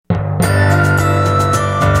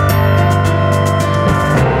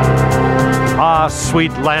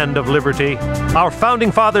sweet land of liberty. Our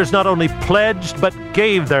founding fathers not only pledged, but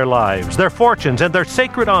gave their lives, their fortunes, and their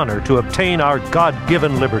sacred honor to obtain our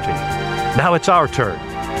God-given liberty. Now it's our turn.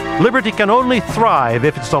 Liberty can only thrive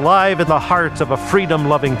if it's alive in the hearts of a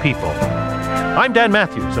freedom-loving people. I'm Dan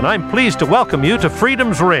Matthews, and I'm pleased to welcome you to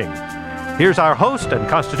Freedom's Ring. Here's our host and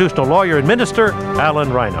constitutional lawyer and minister,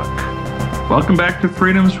 Alan Reinach. Welcome back to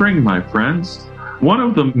Freedom's Ring, my friends. One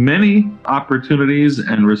of the many opportunities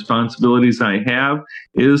and responsibilities I have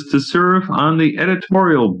is to serve on the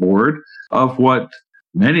editorial board of what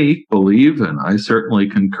many believe, and I certainly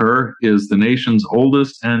concur, is the nation's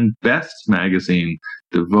oldest and best magazine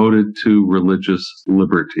devoted to religious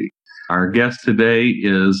liberty. Our guest today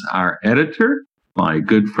is our editor, my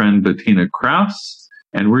good friend Bettina Krause,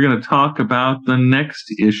 and we're going to talk about the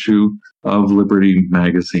next issue of Liberty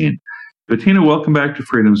Magazine. Bettina, welcome back to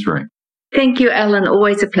Freedom's Ring. Thank you, Alan.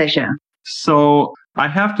 Always a pleasure. So I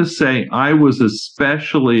have to say, I was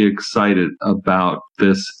especially excited about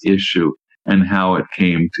this issue and how it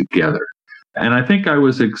came together. And I think I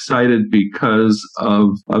was excited because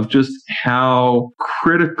of just how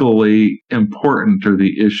critically important are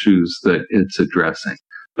the issues that it's addressing.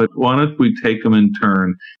 But why don't we take them in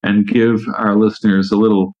turn and give our listeners a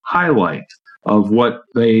little highlight of what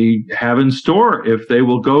they have in store if they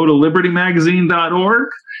will go to libertymagazine.org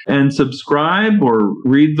and subscribe or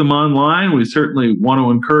read them online. We certainly want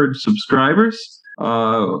to encourage subscribers.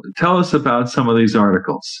 Tell us about some of these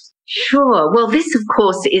articles. Sure. Well, this, of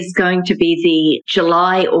course, is going to be the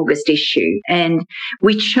July-August issue. And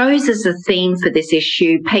we chose as a theme for this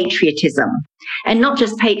issue patriotism. And not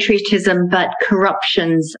just patriotism, but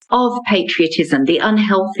corruptions of patriotism, the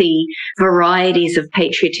unhealthy varieties of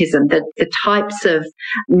patriotism, the types of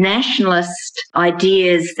nationalist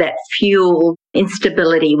ideas that fuel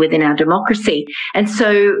instability within our democracy. And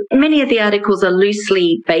so many of the articles are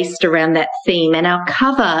loosely based around that theme. And our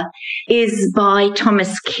cover is by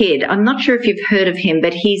Thomas Kidd. I'm not sure if you've heard of him,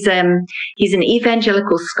 but he's an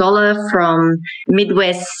evangelical scholar from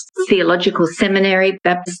Midwest Theological Seminary,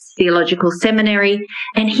 Baptist Theological Seminary,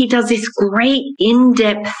 and he does this great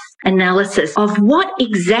in-depth analysis of what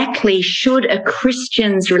exactly should a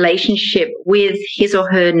Christian's relationship with his or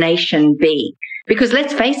her nation be. Because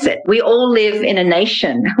let's face it, we all live in a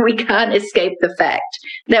nation. We can't escape the fact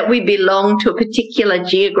that we belong to a particular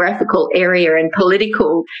geographical area and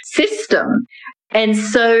political system. And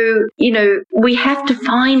so, we have to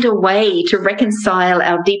find a way to reconcile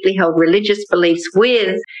our deeply held religious beliefs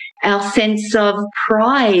with our sense of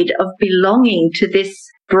pride of belonging to this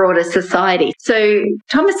broader society. So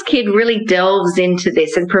Thomas Kidd really delves into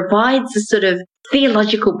this and provides a sort of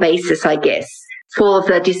theological basis, I guess, for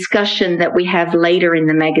the discussion that we have later in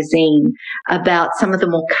the magazine about some of the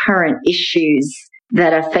more current issues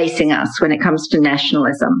that are facing us when it comes to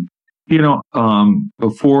nationalism.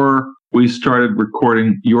 Before we started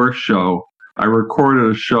recording your show, I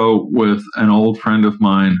recorded a show with an old friend of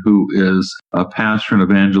mine who is a pastor and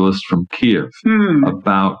evangelist from Kiev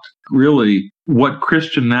about really what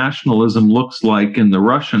Christian nationalism looks like in the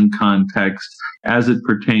Russian context as it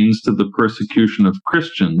pertains to the persecution of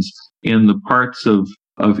Christians in the parts of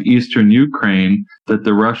eastern Ukraine that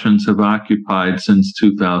the Russians have occupied since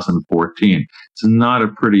 2014. It's not a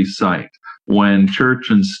pretty sight when church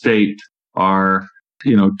and state are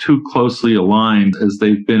too closely aligned as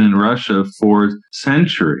they've been in Russia for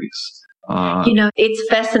centuries. It's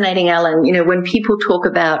fascinating, Alan, when people talk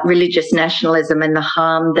about religious nationalism and the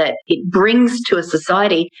harm that it brings to a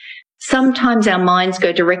society, sometimes our minds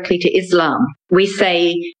go directly to Islam. We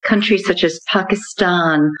say countries such as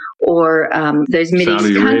Pakistan or those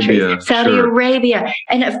Mideast countries, Saudi Arabia.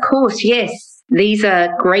 And of course, yes, these are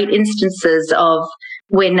great instances of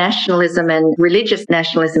where nationalism and religious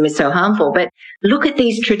nationalism is so harmful. But look at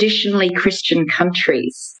these traditionally Christian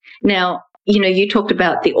countries. Now, you talked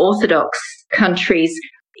about the Orthodox countries.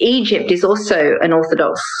 Egypt is also an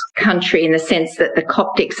Orthodox country in the sense that the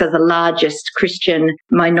Coptics are the largest Christian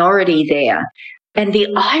minority there. And the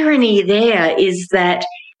irony there is that,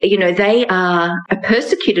 they are a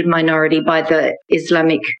persecuted minority by the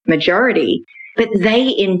Islamic majority, but they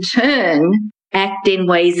in turn act in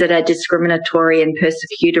ways that are discriminatory and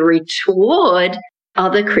persecutory toward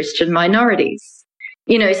other Christian minorities.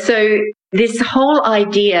 So this whole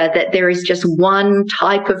idea that there is just one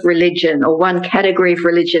type of religion or one category of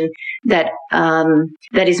religion that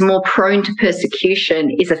is more prone to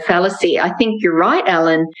persecution is a fallacy. I think you're right,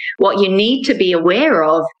 Alan. What you need to be aware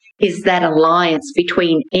of is that alliance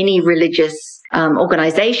between any religious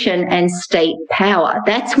organization and state power.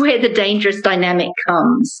 That's where the dangerous dynamic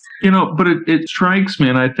comes. But it strikes me,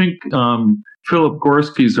 and I think Philip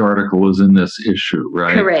Gorski's article is in this issue,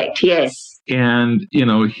 right? Correct, yes. And,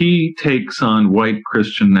 he takes on white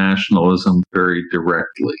Christian nationalism very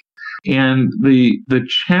directly. And the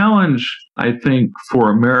challenge, I think,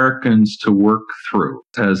 for Americans to work through,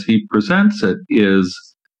 as he presents it,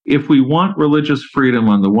 is if we want religious freedom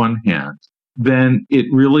on the one hand, then it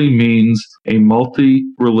really means a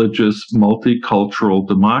multi-religious, multicultural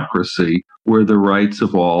democracy where the rights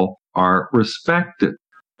of all are respected.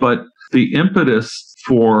 But the impetus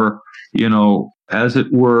for, as it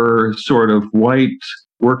were, sort of white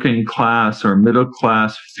working class or middle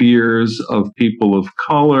class fears of people of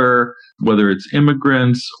color, whether it's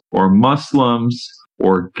immigrants or Muslims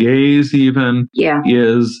or gays even,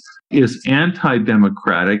 is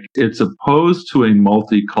anti-democratic. It's opposed to a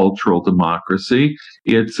multicultural democracy.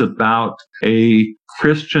 It's about a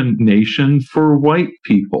Christian nation for white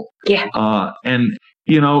people. And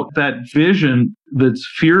that vision that's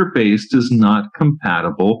fear-based is not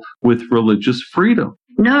compatible with religious freedom.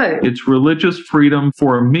 No. It's religious freedom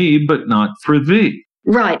for me, but not for thee.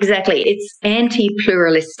 Right, exactly. It's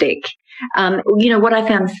anti-pluralistic. What I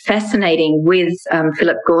found fascinating with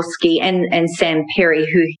Philip Gorski and Sam Perry,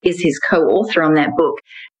 who is his co-author on that book,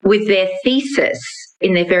 with their thesis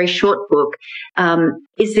in their very short book,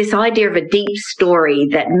 is this idea of a deep story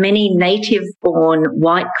that many native-born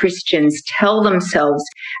white Christians tell themselves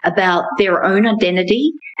about their own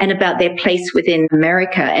identity and about their place within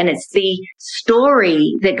America. And it's the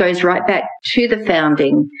story that goes right back to the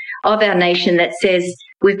founding of our nation that says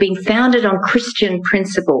we've been founded on Christian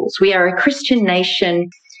principles. We are a Christian nation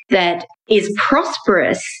that is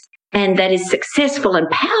prosperous and that is successful and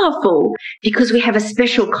powerful because we have a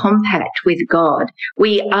special compact with God.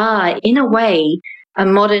 We are, in a way, a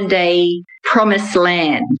modern-day promised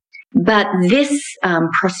land. But this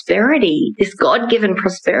prosperity, this God-given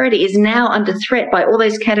prosperity, is now under threat by all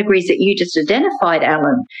those categories that you just identified,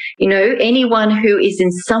 Alan. Anyone who is in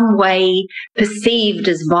some way perceived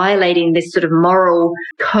as violating this sort of moral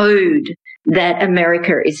code that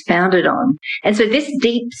America is founded on. And so this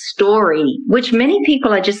deep story, which many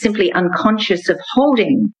people are just simply unconscious of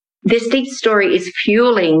holding, this deep story is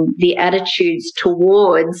fueling the attitudes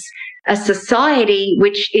towards a society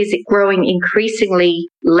which is growing increasingly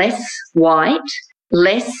less white,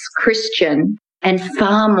 less Christian, and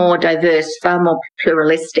far more diverse, far more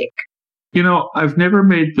pluralistic. I've never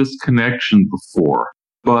made this connection before,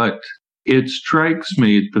 but it strikes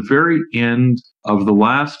me at the very end of the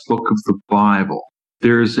last book of the Bible,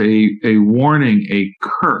 there's a warning, a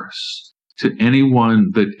curse to anyone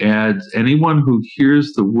who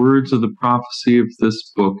hears the words of the prophecy of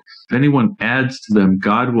this book. If anyone adds to them,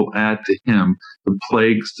 God will add to him the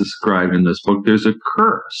plagues described in this book. There's a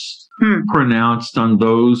curse pronounced on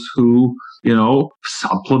those who,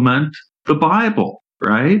 supplement the Bible,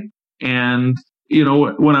 right? And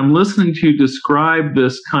when I'm listening to you describe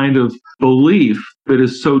this kind of belief that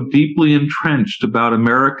is so deeply entrenched about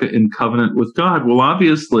America in covenant with God, well,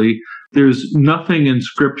 obviously, there's nothing in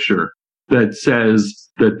Scripture that says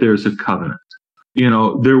that there's a covenant.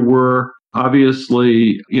 There were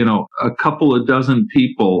obviously, a couple of dozen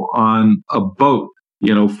people on a boat,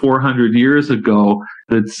 400 years ago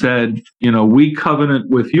that said, we covenant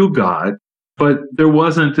with you, God, but there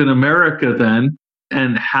wasn't in America then.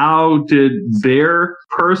 And how did their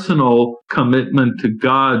personal commitment to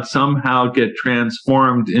God somehow get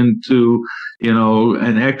transformed into,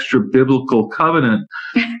 an extra biblical covenant?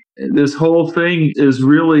 This whole thing is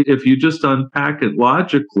really, if you just unpack it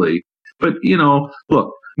logically, but,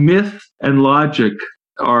 look, myth and logic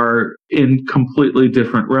are in completely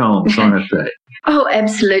different realms, aren't they? Oh,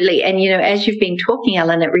 absolutely. And, as you've been talking,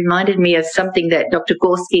 Alan, it reminded me of something that Dr.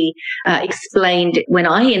 Gorski explained when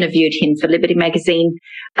I interviewed him for Liberty Magazine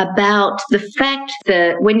about the fact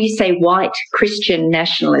that when you say white Christian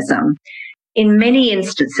nationalism, in many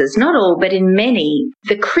instances, not all, but in many,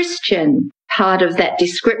 the Christian part of that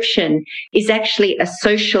description is actually a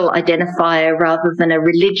social identifier rather than a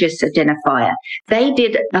religious identifier. They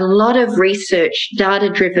did a lot of research,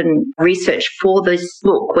 data-driven research for this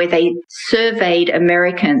book where they surveyed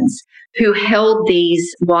Americans who held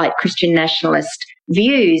these white Christian nationalist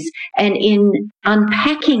views. And in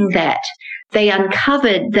unpacking that, they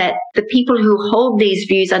uncovered that the people who hold these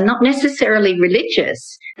views are not necessarily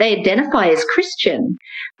religious. They identify as Christian,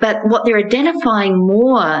 but what they're identifying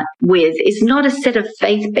more with is not a set of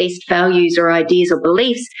faith-based values or ideas or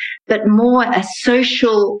beliefs, but more a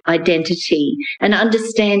social identity, an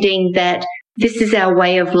understanding that this is our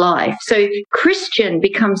way of life. So Christian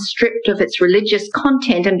becomes stripped of its religious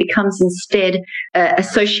content and becomes instead a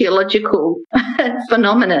sociological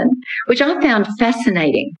phenomenon, which I found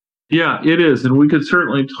fascinating. Yeah, it is. And we could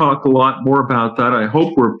certainly talk a lot more about that. I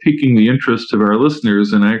hope we're piquing the interest of our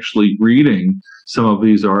listeners in actually reading some of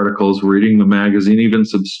these articles, reading the magazine, even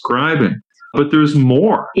subscribing. But there's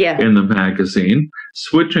more in the magazine.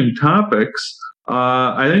 Switching topics,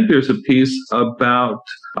 I think there's a piece about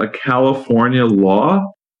a California law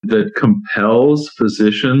that compels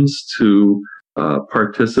physicians to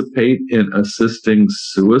participate in assisting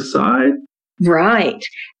suicide. Right.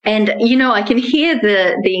 And, I can hear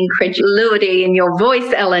the incredulity in your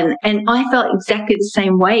voice, Ellen. And I felt exactly the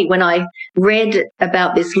same way when I read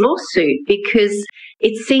about this lawsuit, because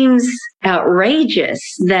it seems outrageous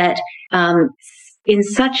that in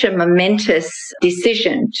such a momentous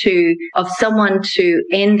decision of someone to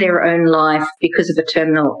end their own life because of a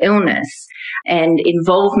terminal illness and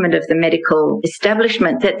involvement of the medical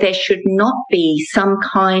establishment, that there should not be some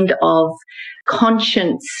kind of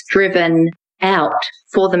conscience-driven out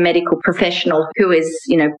for the medical professional who is,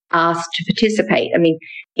 asked to participate. I mean,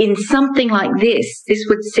 in something like this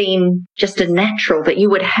would seem just a natural that you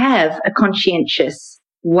would have a conscientious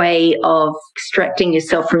way of extracting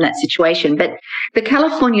yourself from that situation. But the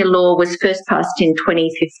California law was first passed in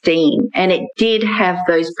 2015, and it did have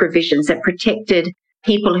those provisions that protected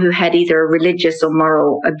people who had either a religious or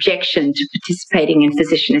moral objection to participating in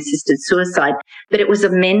physician-assisted suicide. But it was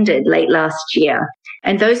amended late last year.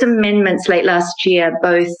 And those amendments late last year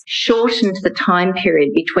both shortened the time period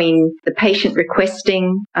between the patient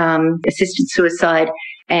requesting assisted suicide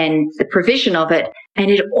and the provision of it. And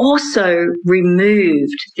it also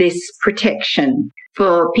removed this protection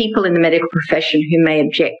for people in the medical profession who may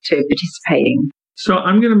object to participating. So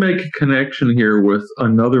I'm going to make a connection here with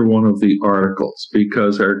another one of the articles,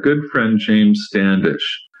 because our good friend James Standish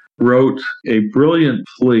wrote a brilliant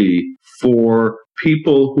plea for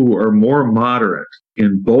people who are more moderate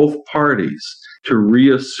in both parties to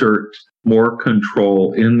reassert more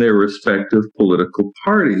control in their respective political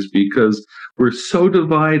parties, because we're so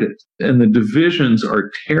divided and the divisions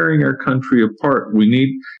are tearing our country apart. We need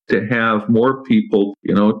to have more people,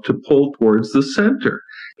 to pull towards the center.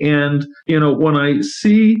 And, when I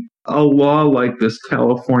see a law like this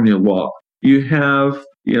California law, you have,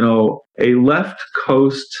 a left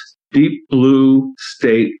coast, deep blue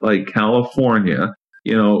state like California,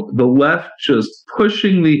 the left just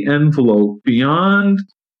pushing the envelope beyond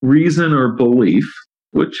reason or belief,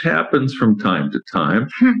 which happens from time to time,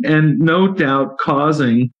 and no doubt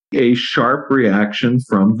causing a sharp reaction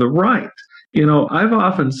from the right. I've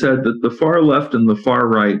often said that the far left and the far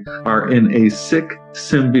right are in a sick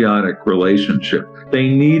symbiotic relationship. They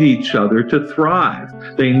need each other to thrive.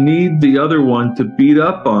 They need the other one to beat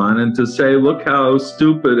up on and to say, look how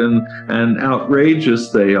stupid and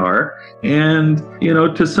outrageous they are. And,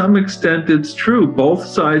 to some extent, it's true. Both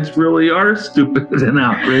sides really are stupid and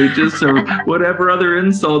outrageous, or whatever other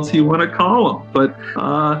insults you want to call them. But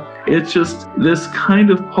it's just this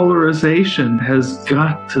kind of polarization has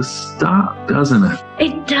got to stop, doesn't it?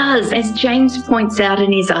 It does. As James points out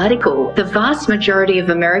in his article, the vast majority of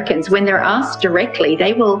Americans, when they're asked directly,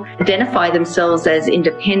 they will identify themselves as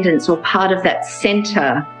independents or part of that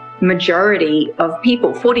center majority of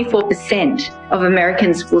people. 44% of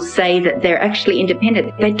Americans will say that they're actually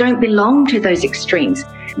independent. They don't belong to those extremes.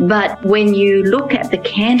 But when you look at the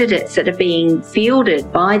candidates that are being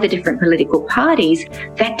fielded by the different political parties,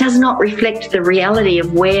 that does not reflect the reality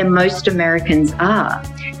of where most Americans are.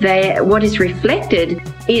 What is reflected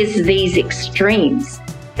is these extremes.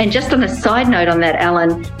 And just on a side note on that,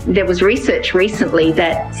 Alan, there was research recently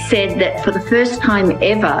that said that for the first time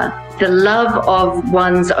ever, the love of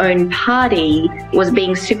one's own party was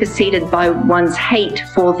being superseded by one's hate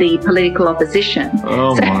for the political opposition.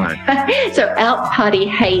 Oh, my. So out-party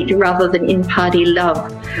hate rather than in-party love.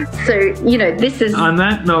 So, this is... On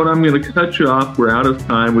that note, I'm going to cut you off. We're out of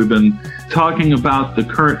time. We've been talking about the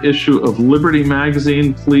current issue of Liberty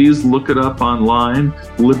Magazine. Please look it up online,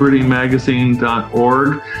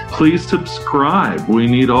 libertymagazine.org. Please subscribe. We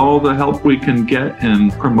need all the help we can get in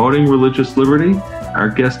promoting religious liberty. Our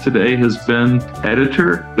guest today has been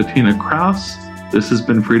editor Bettina Krause. This has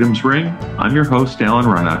been Freedom's Ring. I'm your host, Alan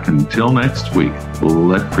Reinach. Until next week,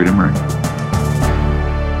 let freedom ring.